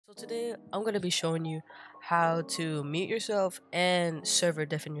So today I'm going to be showing you how to mute yourself and server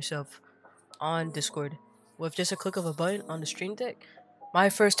deafen yourself on Discord with just a click of a button on the StreamDeck. My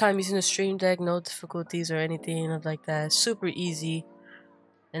first time using the StreamDeck, no difficulties or anything like that. Super easy,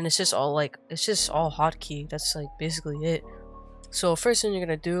 and it's just all hotkey. That's like basically it. So first thing you're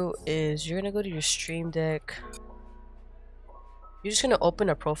gonna do is you're gonna go to your StreamDeck. You're just gonna open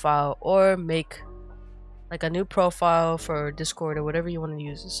a profile or make like a new profile for Discord or whatever you want to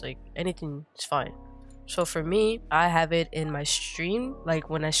use. It's like anything is fine. So for me, I have it in my stream. Like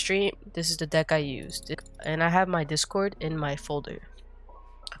when I stream, this is the deck I used, and I have my Discord in my folder.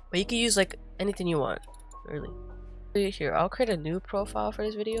 But you can use like anything you want, really. Here, I'll create a new profile for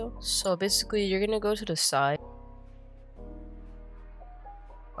this video. So basically, you're gonna go to the side.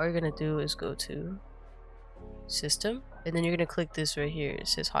 All you're gonna do is go to System, and then you're gonna click this right here. It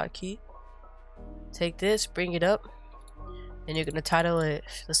says Hotkey. Take this, bring it up, and you're gonna title it.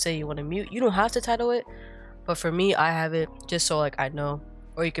 Let's say you want to mute. You don't have to title it, but for me, I have it just so like I know.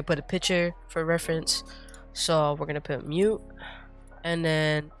 Or you could put a picture for reference. So we're gonna put mute, and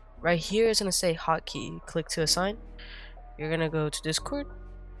then right here it's gonna say hotkey. Click to assign. You're gonna go to Discord,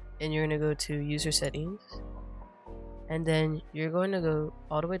 and you're gonna go to user settings, and then you're going to go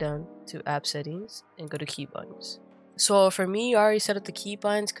all the way down to app settings and go to keybinds. So for me, I already set up the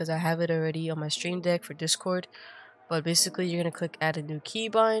keybinds because I have it already on my StreamDeck for Discord. But basically, you're going to click add a new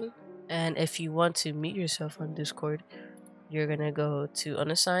keybind. And if you want to mute yourself on Discord, you're going to go to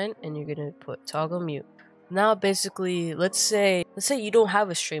unassign and you're going to put toggle mute. Now, basically, let's say you don't have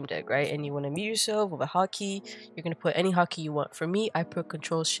a StreamDeck, right? And you want to mute yourself with a hotkey. You're going to put any hotkey you want. For me, I put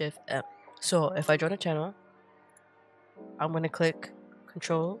Control-Shift-M. So if I join a channel, I'm going to click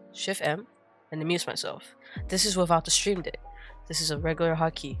Control-Shift-M and then mute myself. This is without the StreamDeck. This is a regular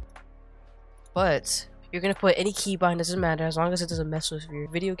hotkey. But you're gonna put any keybind, doesn't matter, as long as it doesn't mess with your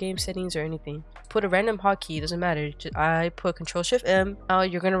video game settings or anything. Put a random hotkey, doesn't matter. I put Control-Shift-M. Now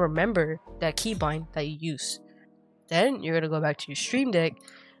you're gonna remember that keybind that you use. Then you're gonna go back to your StreamDeck,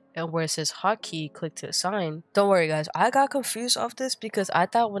 and where it says hotkey, click to assign. Don't worry guys, I got confused off this because I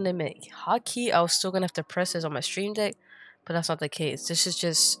thought when they make hotkey, I was still gonna have to press this on my StreamDeck, but that's not the case. This is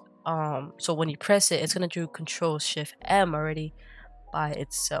just so when you press it, it's gonna do Control-Shift-M already by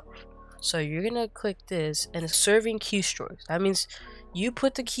itself. So you're gonna click this, and it's serving keystrokes. That means you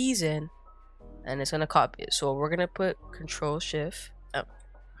put the keys in, and it's gonna copy it. So we're gonna put Control-Shift-M.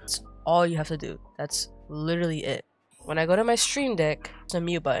 That's all you have to do. That's literally it. When I go to my StreamDeck, it's a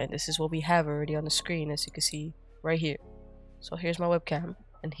mute button. This is what we have already on the screen, as you can see right here. So here's my webcam,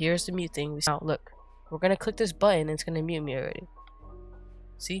 and here's the mute thing. Now look, we're gonna click this button, and it's gonna mute me already.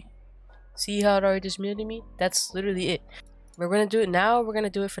 See how it already just muted me? That's literally it. We're gonna do it now. We're gonna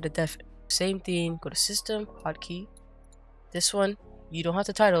do it for the deafen. Same thing. Go to System, Hotkey. This one, you don't have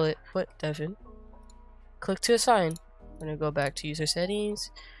to title it. Put deafen. Click to assign. We're gonna go back to user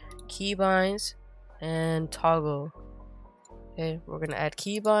settings, keybinds, and toggle. Okay, we're gonna add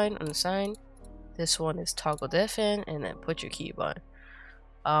keybind, unassign. This one is toggle deafen, and then put your keybind.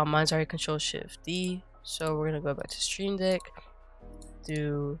 Mine's already Control-Shift-D. So we're gonna go back to StreamDeck.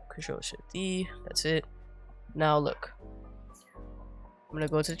 Do Control-Shift-D. That's it. Now look, I'm gonna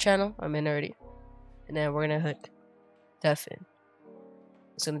go to the channel. I'm in already, and then we're gonna hit deafen.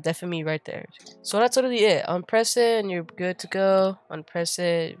 It's gonna deafen me right there. So that's literally it. Unpress it, and you're good to go. Unpress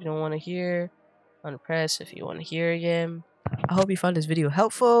it if you don't want to hear. Unpress if you want to hear again. I hope you found this video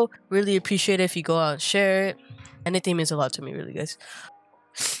helpful. Really appreciate it if you go out and share it. Anything means a lot to me, really, guys.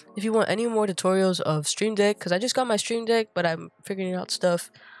 If you want any more tutorials of StreamDeck, because I just got my StreamDeck, but I'm figuring out stuff,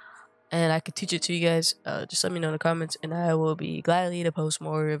 and I could teach it to you guys, just let me know in the comments, and I will be gladly to post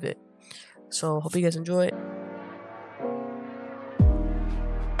more of it. So, hope you guys enjoy it.